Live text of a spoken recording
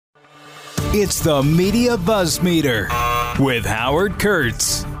It's the Media Buzz Meter with Howard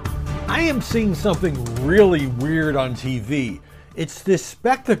Kurtz. I am seeing something really weird on TV. It's this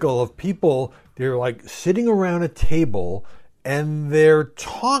spectacle of people, they're like sitting around a table and they're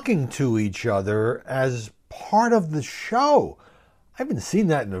talking to each other as part of the show. I haven't seen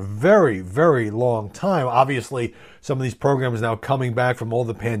that in a very, very long time. Obviously, some of these programs now coming back from all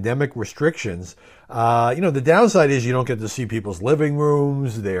the pandemic restrictions. The downside is you don't get to see people's living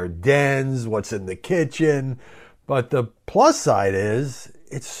rooms, their dens, what's in the kitchen. But the plus side is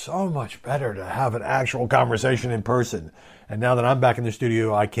it's so much better to have an actual conversation in person. And now that I'm back in the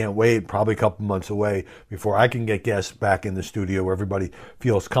studio, I can't wait, probably a couple months away before I can get guests back in the studio where everybody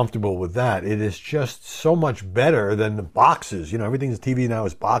feels comfortable with that. It is just so much better than the boxes. Everything's TV now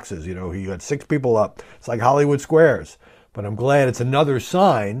is boxes. You got 6 people up. It's like Hollywood Squares. But I'm glad it's another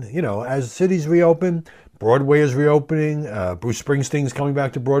sign, as cities reopen, Broadway is reopening. Bruce Springsteen's coming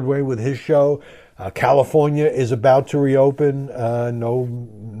back to Broadway with his show. California is about to reopen,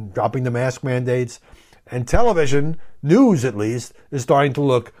 dropping the mask mandates. And television, news at least, is starting to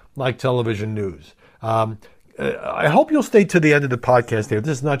look like television news. I hope you'll stay to the end of the podcast here.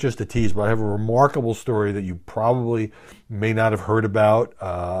 This is not just a tease, but I have a remarkable story that you probably may not have heard about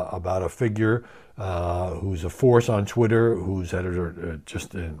a figure who's a force on Twitter, who's had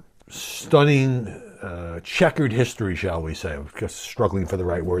just a stunning checkered history, shall we say. I'm just struggling for the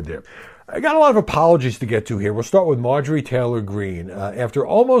right word there. I got a lot of apologies to get to here. We'll start with Marjorie Taylor Greene. After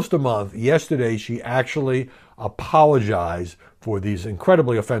almost a month, yesterday she actually apologized for these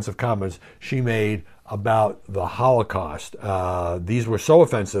incredibly offensive comments she made about the Holocaust. These were so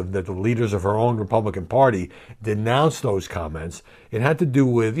offensive that the leaders of her own Republican Party denounced those comments. It had to do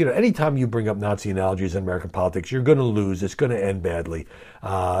with, anytime you bring up Nazi analogies in American politics, you're going to lose. It's going to end badly.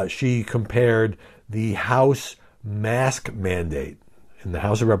 She compared the House mask mandate in the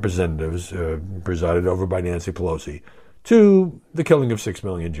House of Representatives, presided over by Nancy Pelosi, to the killing of 6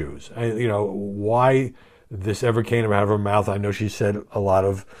 million Jews. Why this ever came out of her mouth, I know she said a lot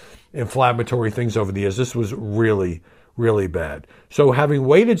of inflammatory things over the years. This was really, really bad. So having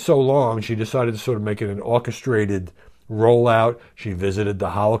waited so long, she decided to sort of make it an orchestrated rollout. She visited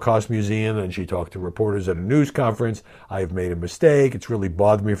the Holocaust Museum and she talked to reporters at a news conference. I have made a mistake. It's really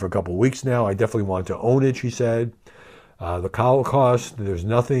bothered me for a couple of weeks now. I definitely want to own it, she said. The Holocaust, there's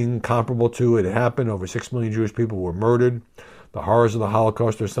nothing comparable to it. It happened. Over 6 million Jewish people were murdered. The horrors of the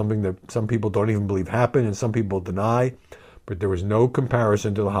Holocaust are something that some people don't even believe happened and some people deny. But there was no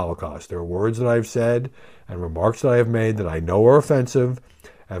comparison to the Holocaust. There are words that I've said and remarks that I have made that I know are offensive.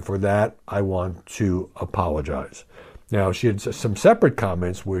 And for that, I want to apologize. Now, she had some separate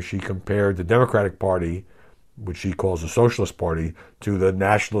comments where she compared the Democratic Party, which she calls the Socialist Party, to the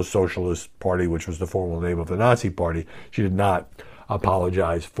National Socialist Party, which was the formal name of the Nazi Party. She did not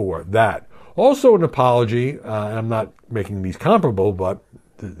apologize for that. Also an apology, and I'm not making these comparable, but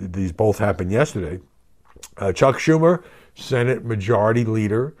these both happened yesterday. Chuck Schumer, Senate Majority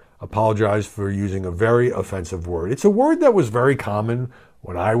Leader, apologized for using a very offensive word. It's a word that was very common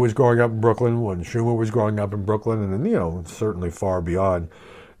when I was growing up in Brooklyn, when Schumer was growing up in Brooklyn, and then, certainly far beyond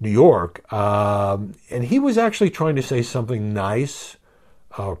New York, and he was actually trying to say something nice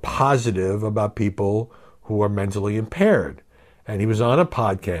or positive about people who are mentally impaired. And he was on a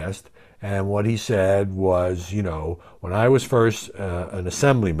podcast, and what he said was, when I was first an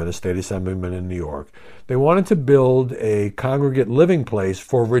assemblyman, a state assemblyman in New York, they wanted to build a congregate living place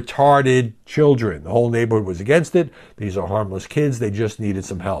for retarded children. The whole neighborhood was against it. These are harmless kids. They just needed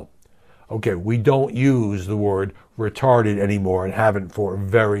some help. Okay, we don't use the word retarded anymore and haven't for a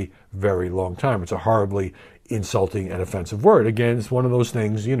very, very long time. It's a horribly insulting and offensive word. Again, it's one of those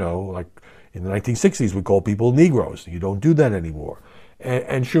things, like in the 1960s we called people Negroes. You don't do that anymore.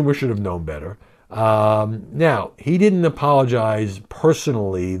 And Schumer should have known better. Now, he didn't apologize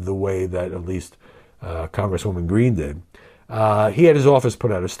personally the way that at least Congresswoman Greene did. He had his office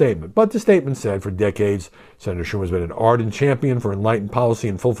put out a statement, but the statement said, for decades, Senator Schumer has been an ardent champion for enlightened policy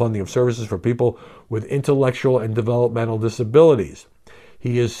and full funding of services for people with intellectual and developmental disabilities.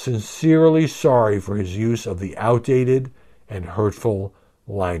 He is sincerely sorry for his use of the outdated and hurtful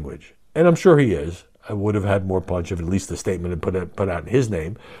language. And I'm sure he is. I would have had more punch if at least the statement had put out in his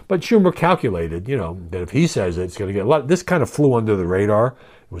name. But Schumer calculated, that if he says it, it's going to get a lot. This kind of flew under the radar.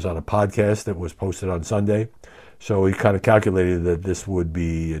 It was on a podcast that was posted on Sunday. So he kind of calculated that this would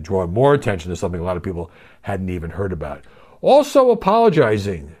be drawing more attention to something a lot of people hadn't even heard about. Also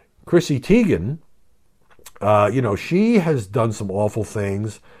apologizing, Chrissy Teigen, she has done some awful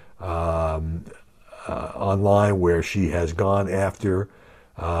things online where she has gone after,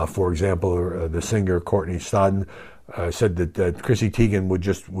 for example, the singer Courtney Stodden, said that Chrissy Teigen would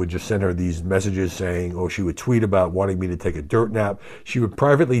just send her these messages saying, or she would tweet about wanting me to take a dirt nap. She would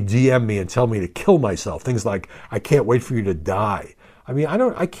privately DM me and tell me to kill myself. Things like, "I can't wait for you to die." I mean,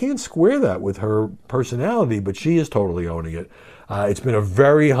 I can't square that with her personality, but she is totally owning it. It's been a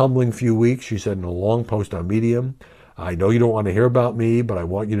very humbling few weeks, she said in a long post on Medium. "I know you don't want to hear about me, but I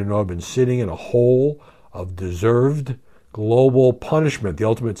want you to know I've been sitting in a hole of deserved global punishment. The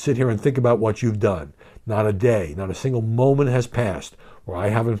ultimate sit here and think about what you've done. Not a day, not a single moment has passed where I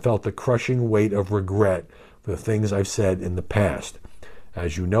haven't felt the crushing weight of regret for the things I've said in the past.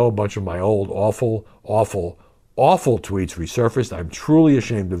 As you know, a bunch of my old awful tweets resurfaced. I'm truly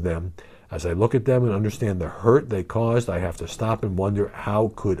ashamed of them. As I look at them and understand the hurt they caused, I have to stop and wonder,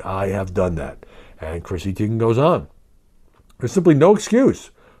 how could I have done that?" And Chrissy Teigen goes on. "There's simply no excuse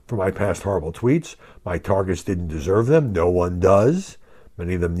for my past horrible tweets. My targets didn't deserve them. No one does.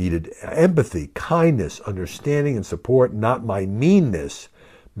 Many of them needed empathy, kindness, understanding, and support, not my meanness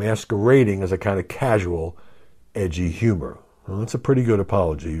masquerading as a kind of casual, edgy humor." Well, that's a pretty good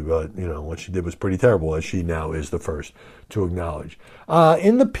apology, but what she did was pretty terrible, as she now is the first to acknowledge.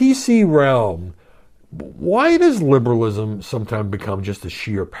 In the PC realm, why does liberalism sometimes become just a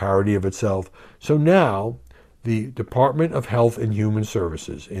sheer parody of itself? So now, the Department of Health and Human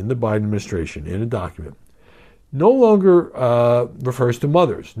Services in the Biden administration, in a document, no longer refers to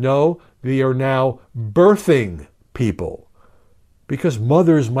mothers. No, they are now birthing people, because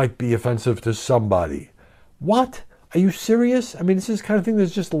mothers might be offensive to somebody. What? Are you serious? I mean, this is the kind of thing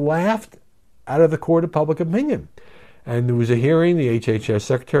that's just laughed out of the court of public opinion. And there was a hearing. The HHS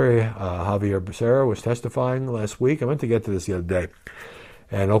Secretary, Javier Becerra, was testifying last week. I meant to get to this the other day.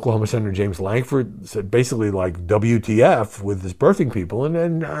 And Oklahoma Senator James Lankford said basically like, WTF with this birthing people.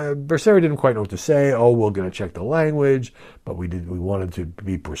 And Becerra didn't quite know what to say. "Oh, we're going to check the language, but we wanted to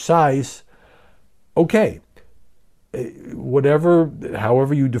be precise." Okay.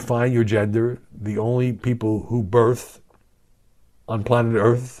 However you define your gender, the only people who birth on planet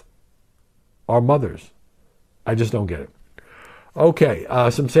Earth are mothers. I just don't get it. Okay,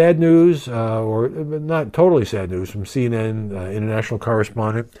 some sad news, or not totally sad news, from CNN international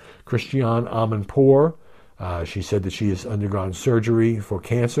correspondent Christiane Amanpour. She said that she has undergone surgery for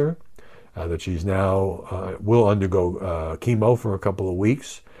cancer, that she's now will undergo chemo for a couple of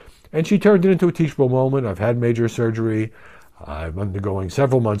weeks. And she turned it into a teachable moment. "I've had major surgery. I'm undergoing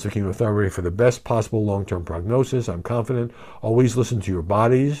several months of chemotherapy for the best possible long-term prognosis. I'm confident. Always listen to your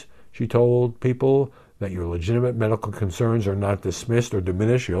bodies," she told people, "that your legitimate medical concerns are not dismissed or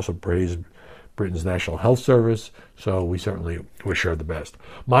diminished." She also praised Britain's National Health Service, so we certainly wish her the best.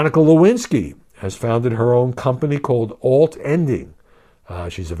 Monica Lewinsky has founded her own company called Alt Ending.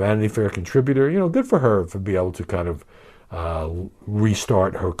 She's a Vanity Fair contributor. Good for her for being able to kind of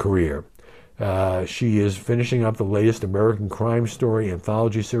restart her career. She is finishing up the latest American crime story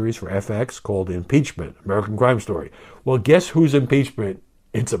anthology series for FX called Impeachment, American Crime Story. Well, guess whose impeachment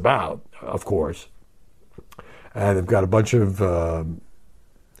it's about, of course. And they've got a bunch of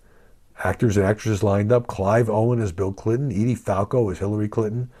actors and actresses lined up. Clive Owen as Bill Clinton. Edie Falco as Hillary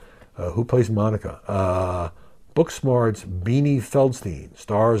Clinton. Who plays Monica? Booksmart's Beanie Feldstein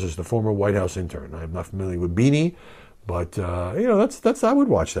stars as the former White House intern. I'm not familiar with Beanie, but that's I would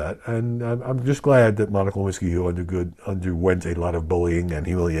watch that, and I'm just glad that Monica Lewinsky, who underwent a lot of bullying and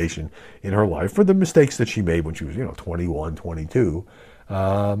humiliation in her life for the mistakes that she made when she was 21, 22,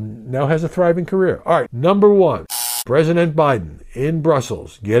 now has a thriving career. All right, number one, President Biden in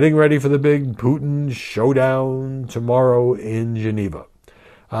Brussels, getting ready for the big Putin showdown tomorrow in Geneva.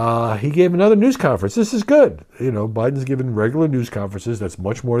 He gave another news conference. This is good. Biden's given regular news conferences. That's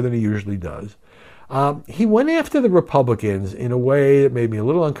much more than he usually does. He went after the Republicans in a way that made me a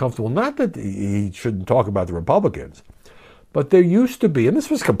little uncomfortable. Not that he shouldn't talk about the Republicans, but there used to be, and this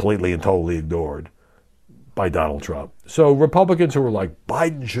was completely and totally ignored by Donald Trump. So Republicans who were like,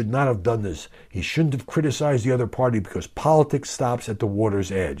 Biden should not have done this. He shouldn't have criticized the other party because politics stops at the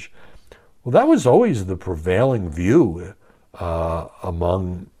water's edge. Well, that was always the prevailing view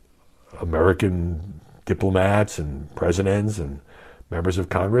among American diplomats and presidents and members of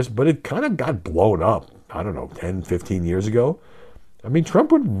Congress, but it kind of got blown up, 10, 15 years ago. I mean,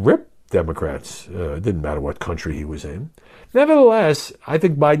 Trump would rip Democrats. It didn't matter what country he was in. Nevertheless, I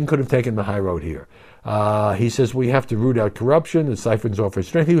think Biden could have taken the high road here. He says we have to root out corruption. It siphons off his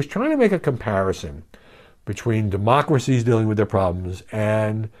strength. He was trying to make a comparison between democracies dealing with their problems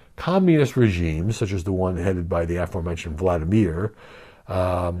and communist regimes, such as the one headed by the aforementioned Vladimir,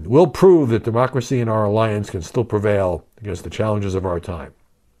 will prove that democracy and our alliance can still prevail against the challenges of our time.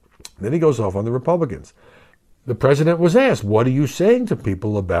 Then he goes off on the Republicans. the president was asked, what are you saying to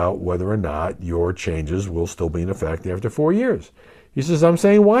people about whether or not your changes will still be in effect after 4 years? He says, I'm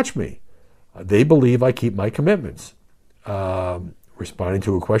saying, watch me. They believe I keep my commitments. Responding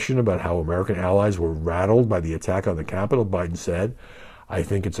to a question about how American allies were rattled by the attack on the Capitol, Biden said, I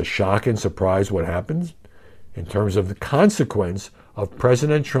think it's a shock and surprise what happens in terms of the consequence of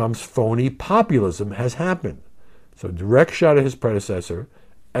President Trump's phony populism has happened. So direct shot at his predecessor,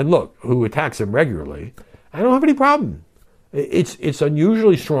 and look, who attacks him regularly. I don't have any problem. It's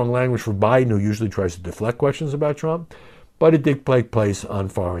unusually strong language for Biden, who usually tries to deflect questions about Trump, but it did take place on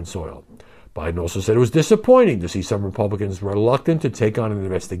foreign soil. Biden also said it was disappointing to see some Republicans reluctant to take on an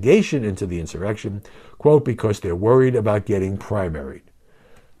investigation into the insurrection, quote, because they're worried about getting primaried.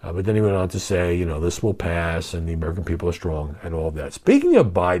 But then he went on to say, this will pass and the American people are strong and all of that. Speaking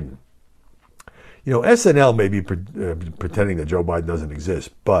of Biden, SNL may be pretending that Joe Biden doesn't exist,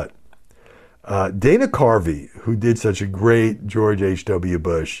 but Dana Carvey, who did such a great George H.W.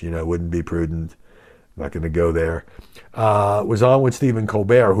 Bush, wouldn't be prudent, not going to go there, was on with Stephen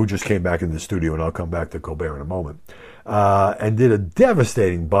Colbert, who just came back in the studio, and I'll come back to Colbert in a moment, and did a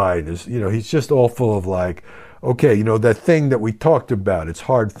devastating Biden. He's just all full of like, okay, that thing that we talked about, it's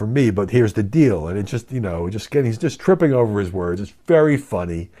hard for me, but here's the deal. And it just, he's just tripping over his words. It's very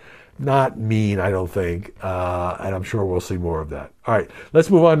funny. Not mean, I don't think, and I'm sure we'll see more of that. All right,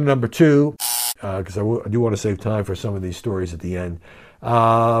 let's move on to number two, because I do want to save time for some of these stories at the end.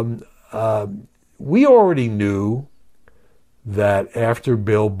 We already knew that after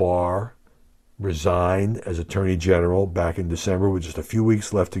Bill Barr resigned as Attorney General back in December with just a few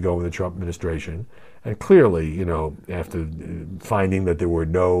weeks left to go in the Trump administration, and clearly, after finding that there was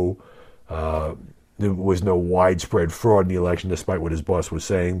no widespread fraud in the election, despite what his boss was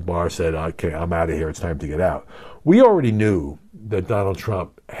saying, Barr said, okay, I'm out of here. It's time to get out. We already knew that Donald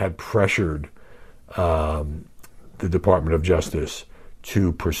Trump had pressured the Department of Justice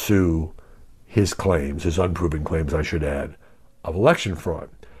to pursue his claims, his unproven claims, I should add, of election fraud.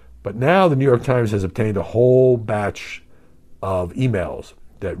 But now the New York Times has obtained a whole batch of emails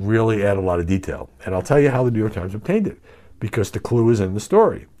that really add a lot of detail. And I'll tell you how the New York Times obtained it, because the clue is in the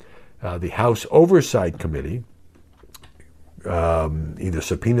story. The House Oversight Committee either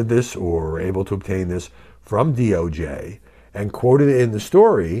subpoenaed this or were able to obtain this from DOJ, and quoted in the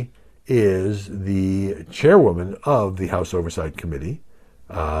story is the chairwoman of the House Oversight Committee.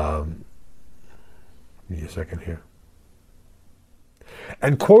 Give me a second here.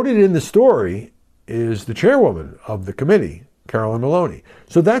 And quoted in the story is the chairwoman of the committee, Carolyn Maloney.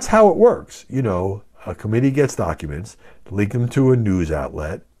 So that's how it works. A committee gets documents, leak them to a news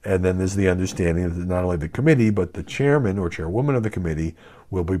outlet, and then there's the understanding that not only the committee, but the chairman or chairwoman of the committee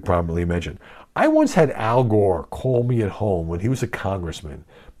will be prominently mentioned. I once had Al Gore call me at home when he was a congressman,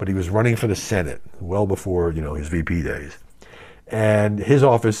 but he was running for the Senate well before, his VP days. And his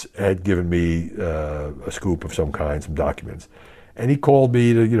office had given me a scoop of some kind, some documents. And he called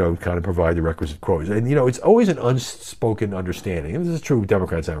me to, kind of provide the requisite quotes. And, it's always an unspoken understanding. And this is true with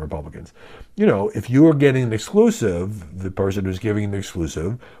Democrats and Republicans. If you are getting an exclusive, the person who's giving the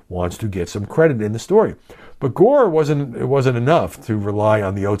exclusive wants to get some credit in the story. But Gore it wasn't enough to rely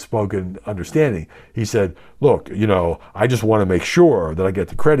on the outspoken understanding. He said, look, I just want to make sure that I get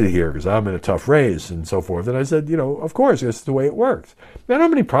the credit here because I'm in a tough race and so forth. And I said, of course, that's the way it works. I don't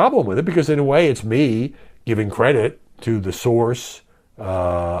have any problem with it because in a way it's me giving credit to the source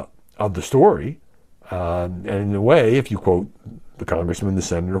of the story. And in a way, if you quote the congressman, the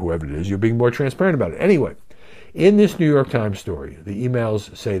senator, whoever it is, you're being more transparent about it. Anyway, in this New York Times story, the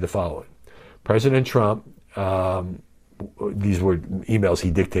emails say the following. President Trump, these were emails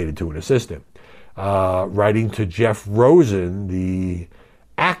he dictated to an assistant, writing to Jeff Rosen, the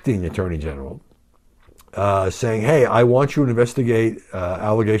acting attorney general, saying, hey, I want you to investigate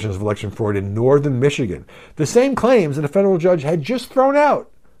allegations of election fraud in northern Michigan. The same claims that a federal judge had just thrown out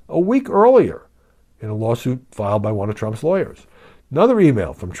a week earlier in a lawsuit filed by one of Trump's lawyers. Another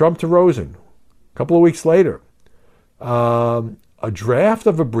email from Trump to Rosen a couple of weeks later. A draft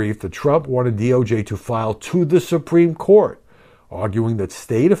of a brief that Trump wanted DOJ to file to the Supreme Court, arguing that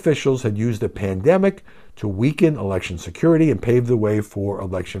state officials had used the pandemic to weaken election security and pave the way for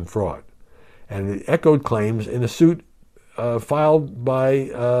election fraud. And it echoed claims in a suit filed by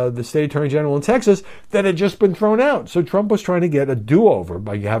the state attorney general in Texas that had just been thrown out. So Trump was trying to get a do-over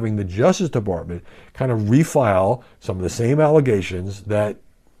by having the Justice Department kind of refile some of the same allegations that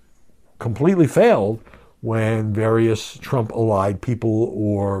completely failed when various Trump-allied people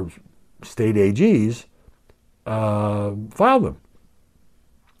or state AGs filed them.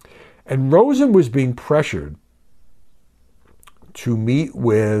 And Rosen was being pressured to meet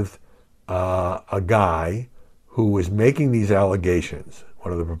with a guy who was making these allegations,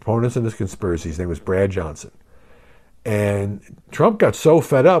 one of the proponents of this conspiracy, his name was Brad Johnson. And Trump got so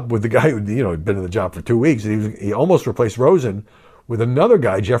fed up with the guy who had been in the job for 2 weeks, he almost replaced Rosen with another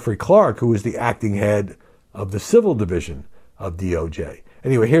guy, Jeffrey Clark, who was the acting head of the civil division of DOJ.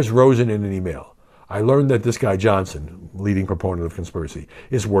 Anyway, here's Rosen in an email. I learned that this guy Johnson, leading proponent of conspiracy,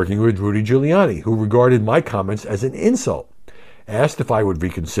 is working with Rudy Giuliani, who regarded my comments as an insult. Asked if I would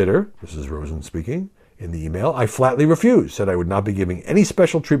reconsider, this is Rosen speaking, in the email, I flatly refused, said I would not be giving any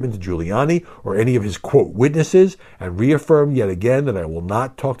special treatment to Giuliani or any of his, quote, witnesses, and reaffirmed yet again that I will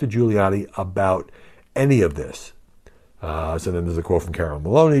not talk to Giuliani about any of this. So then there's a quote from Carol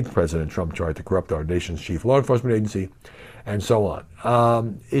Maloney, President Trump tried to corrupt our nation's chief law enforcement agency, and so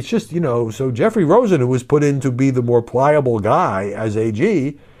on. It's just, so Jeffrey Rosen, who was put in to be the more pliable guy as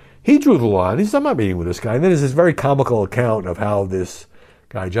AG, he drew the line. He said, I'm not meeting with this guy. And then there's this very comical account of how this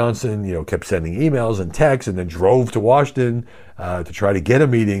guy Johnson, kept sending emails and texts and then drove to Washington to try to get a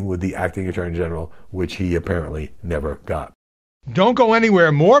meeting with the acting attorney general, which he apparently never got. Don't go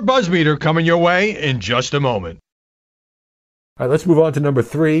anywhere. More BuzzMeter coming your way in just a moment. All right, let's move on to number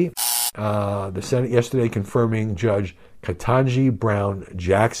 3. The Senate yesterday confirming Judge Ketanji Brown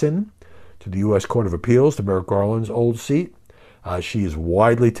Jackson to the U.S. Court of Appeals, to Merrick Garland's old seat. She is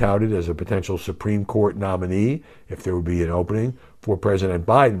widely touted as a potential Supreme Court nominee if there would be an opening for President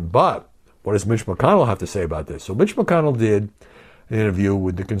Biden. But what does Mitch McConnell have to say about this? So Mitch McConnell did an interview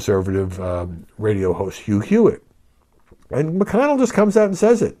with the conservative radio host Hugh Hewitt. And McConnell just comes out and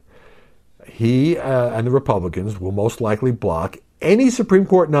says it. He and the Republicans will most likely block any Supreme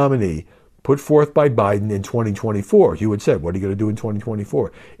Court nominee put forth by Biden in 2024. Hewitt said, what are you going to do in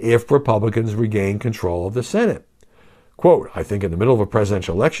 2024 if Republicans regain control of the Senate? Quote, I think in the middle of a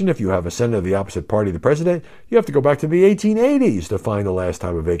presidential election, if you have a senator of the opposite party of the president, you have to go back to the 1880s to find the last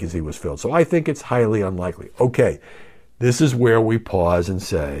time a vacancy was filled. So I think it's highly unlikely. Okay, this is where we pause and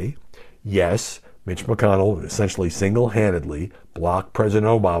say, yes, Mitch McConnell essentially single-handedly blocked President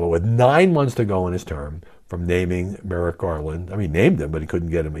Obama with 9 months to go in his term from naming Merrick Garland. I mean, named him, but he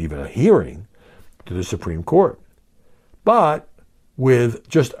couldn't get him even a hearing to the Supreme Court. But with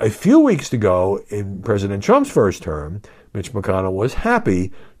just a few weeks to go in President Trump's first term, Mitch McConnell was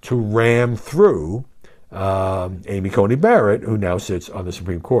happy to ram through Amy Coney Barrett, who now sits on the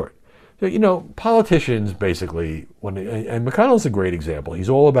Supreme Court. So, politicians basically, and McConnell's a great example. He's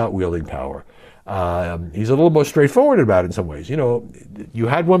all about wielding power. He's a little more straightforward about it in some ways. You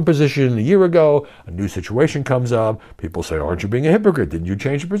had one position a year ago, a new situation comes up, people say, aren't you being a hypocrite? Didn't you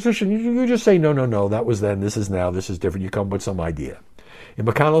change your position? You just say, no, that was then, this is now, this is different. You come up with some idea. In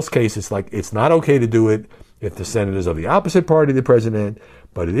McConnell's case, it's like, it's not okay to do it if the Senate is of the opposite party of the president,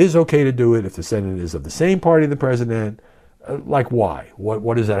 but it is okay to do it if the Senate is of the same party of the president. Like, why?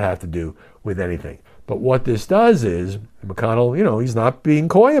 What does that have to do with anything? But what this does is, McConnell, he's not being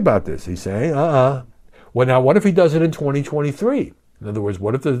coy about this. He's saying, Well, now, what if he does it in 2023? In other words,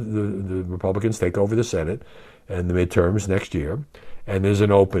 what if the Republicans take over the Senate and the midterms next year, and there's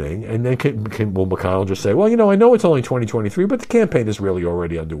an opening, and then will McConnell just say, well, I know it's only 2023, but the campaign is really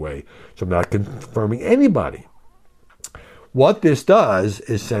already underway, so I'm not confirming anybody. What this does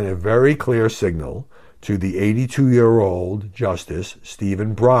is send a very clear signal to the 82-year-old Justice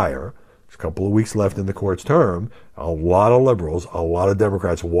Stephen Breyer. There's a couple of weeks left in the court's term. A lot of liberals, a lot of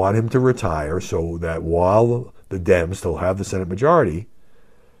Democrats want him to retire so that while the Dems still have the Senate majority,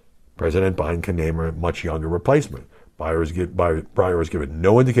 President Biden can name a much younger replacement. Breyer has given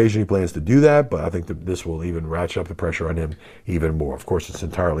no indication he plans to do that, but I think that this will even ratchet up the pressure on him even more. Of course, it's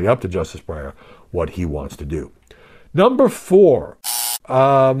entirely up to Justice Breyer what he wants to do. Number 4,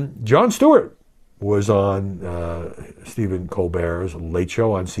 Jon Stewart was on Stephen Colbert's Late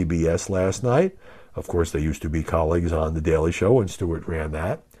Show on CBS last night. Of course, they used to be colleagues on The Daily Show, and Stewart ran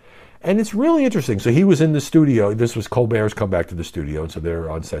that. And it's really interesting. So he was in the studio. This was Colbert's come back to the studio, and so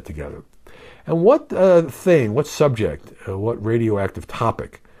they're on set together. And what subject, what radioactive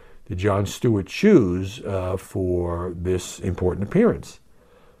topic did Jon Stewart choose for this important appearance?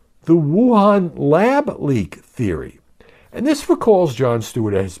 The Wuhan lab leak theory. And this recalls Jon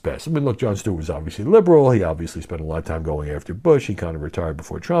Stewart at his best. I mean, look, Jon Stewart was obviously liberal. He obviously spent a lot of time going after Bush. He kind of retired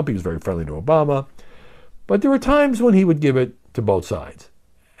before Trump. He was very friendly to Obama. But there were times when he would give it to both sides.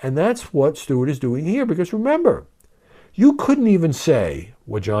 And that's what Stewart is doing here. Because remember, you couldn't even say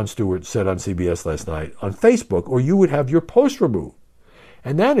what Jon Stewart said on CBS last night on Facebook, or you would have your post removed.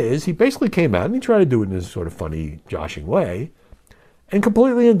 And that is, he basically came out, and he tried to do it in this sort of funny, joshing way, and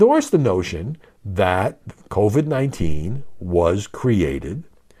completely endorsed the notion that COVID-19 was created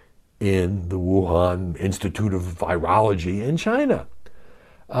in the Wuhan Institute of Virology in China.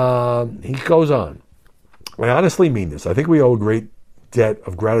 He goes on. I honestly mean this. I think we owe a great debt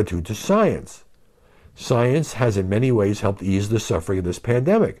of gratitude to science. Science has in many ways helped ease the suffering of this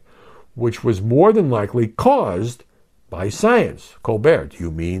pandemic, which was more than likely caused by science. Colbert, do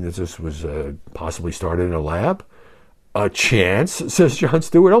you mean that this was possibly started in a lab? A chance, says Jon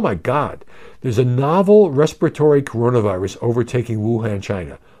Stewart. Oh my God. There's a novel respiratory coronavirus overtaking Wuhan,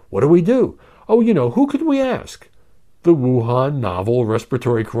 China. What do we do? Oh, who could we ask? The Wuhan Novel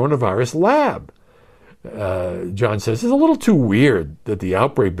Respiratory Coronavirus Lab. John says, it's a little too weird that the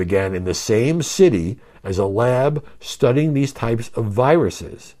outbreak began in the same city as a lab studying these types of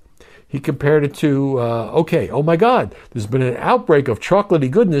viruses. He compared it to, oh my God, there's been an outbreak of chocolatey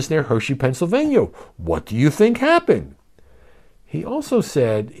goodness near Hershey, Pennsylvania. What do you think happened? He also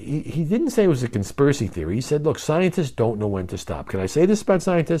said, he didn't say it was a conspiracy theory. He said, look, scientists don't know when to stop. Can I say this about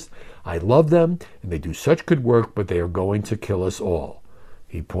scientists? I love them, and they do such good work, but they are going to kill us all.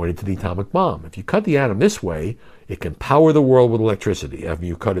 He pointed to the atomic bomb. If you cut the atom this way, it can power the world with electricity. If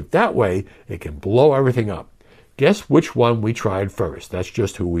you cut it that way, it can blow everything up. Guess which one we tried first. That's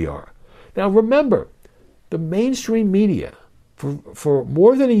just who we are. Now remember, the mainstream media, for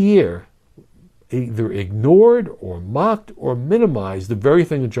more than a year, either ignored or mocked or minimized the very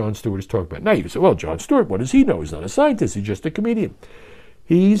thing that Jon Stewart is talking about. Now you say, well, Jon Stewart, what does he know? He's not a scientist. He's just a comedian.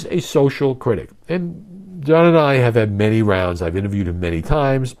 He's a social critic. And John and I have had many rounds. I've interviewed him many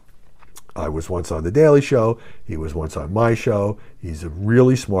times. I was once on The Daily Show. He was once on my show. He's a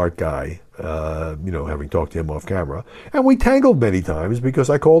really smart guy, having talked to him off camera. And we tangled many times because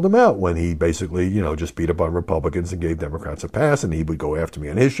I called him out when he basically, just beat up on Republicans and gave Democrats a pass, and he would go after me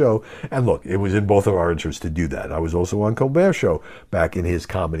on his show. And look, it was in both of our interests to do that. I was also on Colbert's show back in his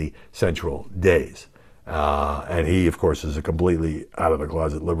Comedy Central days. And he, of course, is a completely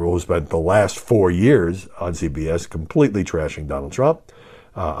out-of-the-closet liberal who spent the last 4 years on CBS completely trashing Donald Trump.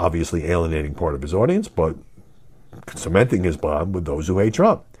 Obviously alienating part of his audience, but cementing his bond with those who hate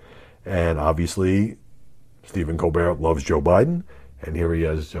Trump. And obviously, Stephen Colbert loves Joe Biden, and here he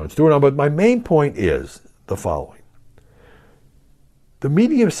is, Jon Stewart on. But my main point is the following. The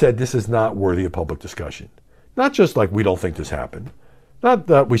media said this is not worthy of public discussion. Not just like we don't think this happened. Not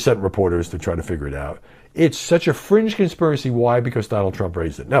that we sent reporters to try to figure it out. It's such a fringe conspiracy. Why? Because Donald Trump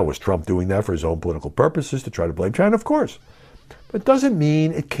raised it. Now, was Trump doing that for his own political purposes to try to blame China? Of course. But it doesn't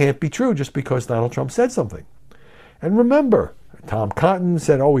mean it can't be true just because Donald Trump said something. And remember, Tom Cotton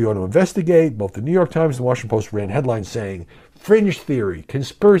said, we ought to investigate. Both the New York Times and the Washington Post ran headlines saying, fringe theory,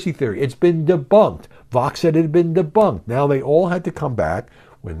 conspiracy theory, it's been debunked. Vox said it had been debunked. Now they all had to come back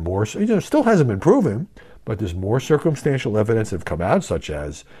when more, still hasn't been proven, but there's more circumstantial evidence that have come out, such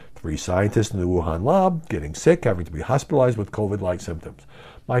as 3 scientists in the Wuhan lab getting sick, having to be hospitalized with COVID-like symptoms.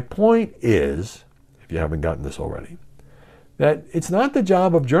 My point is, if you haven't gotten this already, that it's not the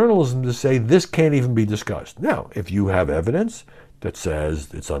job of journalism to say this can't even be discussed. Now, if you have evidence that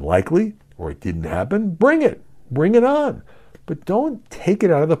says it's unlikely or it didn't happen, bring it on. But don't take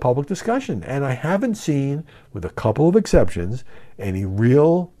it out of the public discussion. And I haven't seen, with a couple of exceptions, any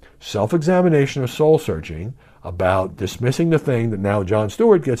real self-examination or soul-searching about dismissing the thing that now Jon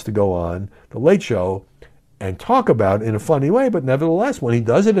Stewart gets to go on The Late Show and talk about in a funny way. But nevertheless, when he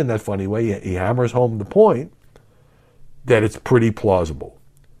does it in that funny way, he hammers home the point that it's pretty plausible.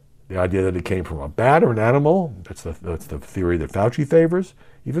 The idea that it came from a bat or an animal, that's the theory that Fauci favors.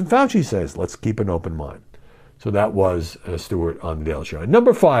 Even Fauci says, let's keep an open mind. So that was Stewart on The Daily Show. And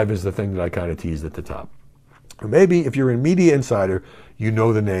number 5 is the thing that I kind of teased at the top. Or maybe if you're a media insider, you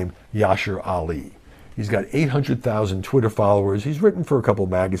know the name Yashar Ali. He's got 800,000 Twitter followers. He's written for a couple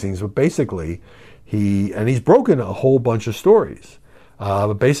of magazines, but basically he's broken a whole bunch of stories.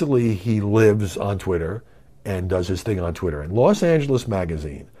 But basically he lives on Twitter and does his thing on Twitter. And Los Angeles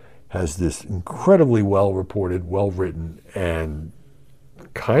Magazine has this incredibly well-reported, well-written, and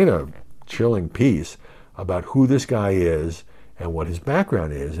kind of chilling piece about who this guy is and what his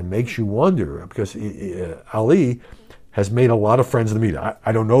background is, and makes you wonder, because Ali has made a lot of friends in the media.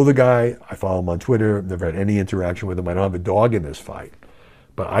 I don't know the guy. I follow him on Twitter. I've never had any interaction with him. I don't have a dog in this fight.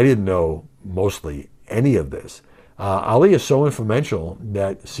 But I didn't know mostly any of this. Ali is so influential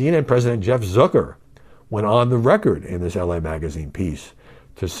that CNN President Jeff Zucker went on the record in this LA Magazine piece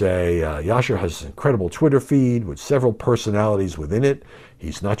to say Yashar has an incredible Twitter feed with several personalities within it.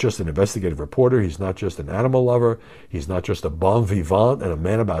 He's not just an investigative reporter. He's not just an animal lover. He's not just a bon vivant and a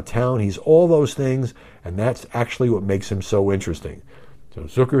man about town. He's all those things, and that's actually what makes him so interesting. So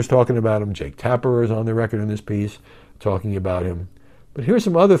Zucker is talking about him. Jake Tapper is on the record in this piece talking about him. But here's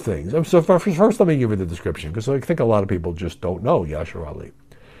some other things. So first, let me give you the description, because I think a lot of people just don't know Yashar Ali.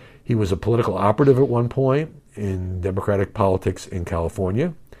 He was a political operative at one point in Democratic politics in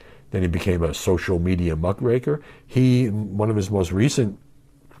California. Then he became a social media muckraker. One of his most recent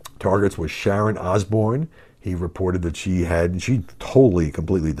targets was Sharon Osbourne. He reported that she totally,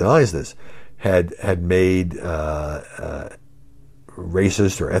 completely denies this, had made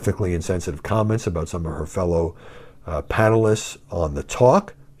racist or ethically insensitive comments about some of her fellow panelists on The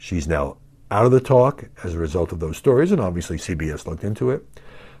Talk. She's now out of The Talk as a result of those stories, and obviously CBS looked into it.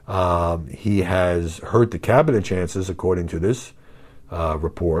 He has hurt the cabinet chances, according to this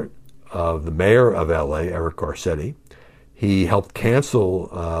report, of the mayor of LA, Eric Garcetti. He helped cancel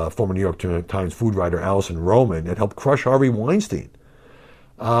former New York Times food writer Alison Roman and helped crush Harvey Weinstein.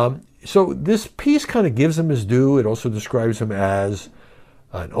 So this piece kind of gives him his due. It also describes him as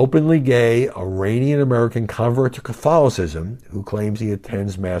an openly gay Iranian-American convert to Catholicism who claims he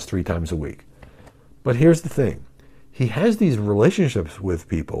attends Mass 3 times a week. But here's the thing. He has these relationships with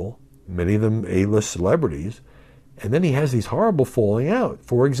people, many of them A-list celebrities, and then he has these horrible falling out.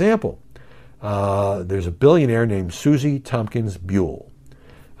 For example, there's a billionaire named Susie Tompkins Buell.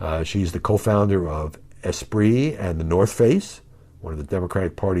 She's the co-founder of Esprit and the North Face, one of the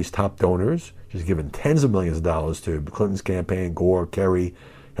Democratic Party's top donors. She's given tens of millions of dollars to Clinton's campaign, Gore, Kerry,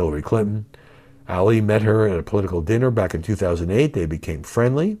 Hillary Clinton. Ali met her at a political dinner back in 2008. They became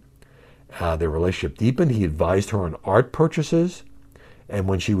friendly. Their relationship deepened. He advised her on art purchases. And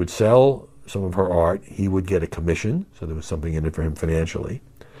when she would sell some of her art, he would get a commission. So there was something in it for him financially.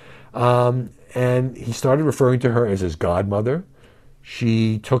 And he started referring to her as his godmother.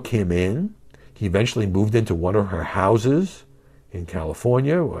 She took him in. He eventually moved into one of her houses in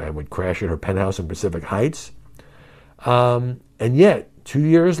California and would crash at her penthouse in Pacific Heights. And yet, 2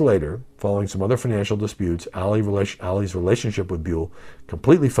 years later, following some other financial disputes, Ali's relationship with Buell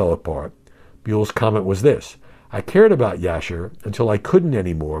completely fell apart. Buell's comment was this: "I cared about Yashar until I couldn't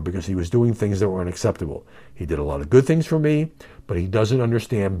anymore because he was doing things that were unacceptable. He did a lot of good things for me, but he doesn't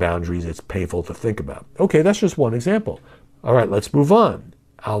understand boundaries. It's painful to think about." Okay, that's just one example. All right, let's move on.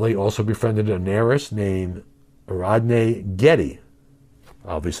 Ali also befriended an heiress named Aradne Getty.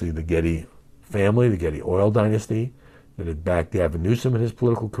 Obviously the Getty family, the Getty oil dynasty that had backed Gavin Newsom in his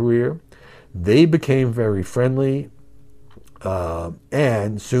political career. They became very friendly,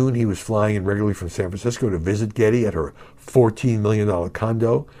 and soon he was flying in regularly from San Francisco to visit Getty at her $14 million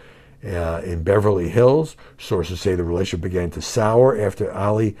condo in Beverly Hills. Sources say the relationship began to sour after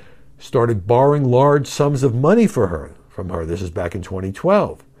Ali started borrowing large sums of money from her. This is back in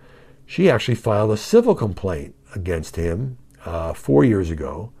 2012. She actually filed a civil complaint against him 4 years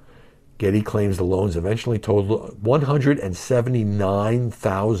ago. Getty claims the loans eventually totaled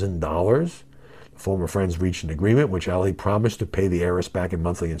 $179,000. Former friends reached an agreement, which Ali promised to pay the heiress back in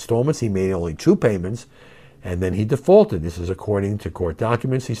monthly installments. He made only 2 payments, and then he defaulted. This is according to court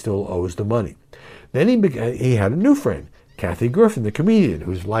documents. He still owes the money. Then he had a new friend, Kathy Griffin, the comedian,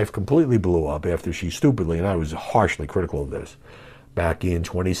 whose life completely blew up after she stupidly, and I was harshly critical of this, back in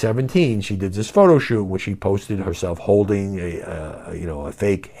 2017, she did this photo shoot which she posted herself holding a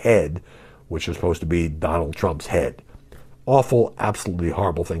fake head, which was supposed to be Donald Trump's head. Awful, absolutely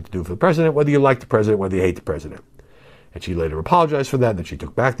horrible thing to do for the president, whether you like the president, whether you hate the president. And she later apologized for that, and then she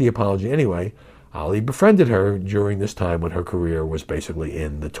took back the apology. Anyway, Ali befriended her during this time when her career was basically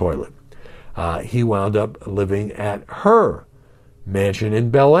in the toilet. He wound up living at her mansion in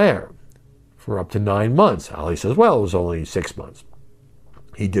Bel Air for up to 9 months. Ali says, well, it was only 6 months.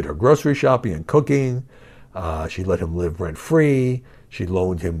 He did her grocery shopping and cooking. She let him live rent-free. She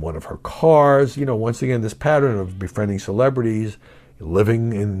loaned him one of her cars. Once again, this pattern of befriending celebrities,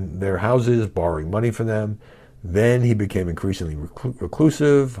 living in their houses, borrowing money from them. Then he became increasingly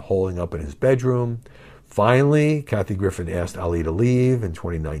reclusive, holding up in his bedroom. Finally, Kathy Griffin asked Ali to leave in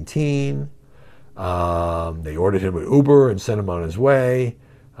 2019. They ordered him an Uber and sent him on his way.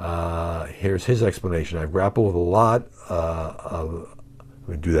 Here's his explanation. I've grappled with a lot of...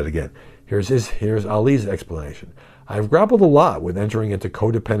 Let me do that again. Here's Ali's explanation. I've grappled a lot with entering into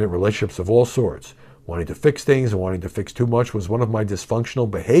codependent relationships of all sorts. Wanting to fix things and wanting to fix too much was one of my dysfunctional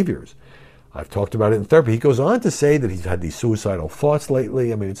behaviors. I've talked about it in therapy. He goes on to say that he's had these suicidal thoughts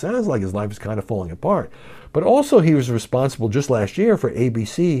lately. I mean, it sounds like his life is kind of falling apart. But also he was responsible just last year for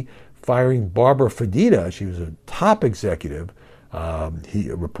ABC firing Barbara Fedida. She was a top executive. He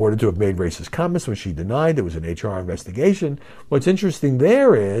reported to have made racist comments, which she denied. There was an HR investigation. What's interesting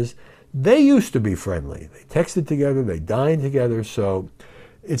there is they used to be friendly. They texted together. They dined together. So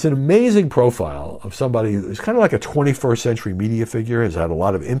it's an amazing profile of somebody who's kind of like a 21st century media figure, has had a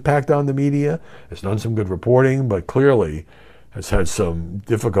lot of impact on the media, has done some good reporting, but clearly has had some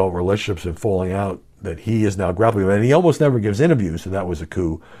difficult relationships and falling out that he is now grappling with. And he almost never gives interviews, and that was a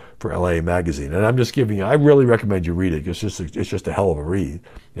coup for LA Magazine. And I'm just giving you, I really recommend you read it. It's just a hell of a read.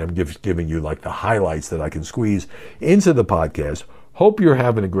 And I'm giving you like the highlights that I can squeeze into the podcast. Hope you're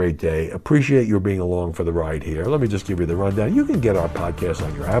having a great day. Appreciate your being along for the ride here. Let me just give you the rundown. You can get our podcast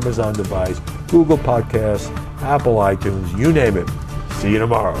on your Amazon device, Google Podcasts, Apple iTunes, you name it. See you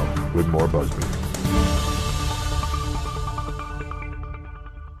tomorrow with more BuzzMeter.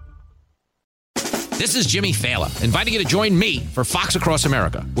 This is Jimmy Fallon, inviting you to join me for Fox Across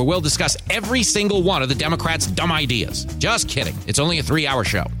America, where we'll discuss every single one of the Democrats' dumb ideas. Just kidding. It's only a 3-hour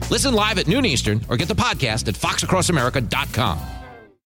show. Listen live at noon Eastern or get the podcast at foxacrossamerica.com.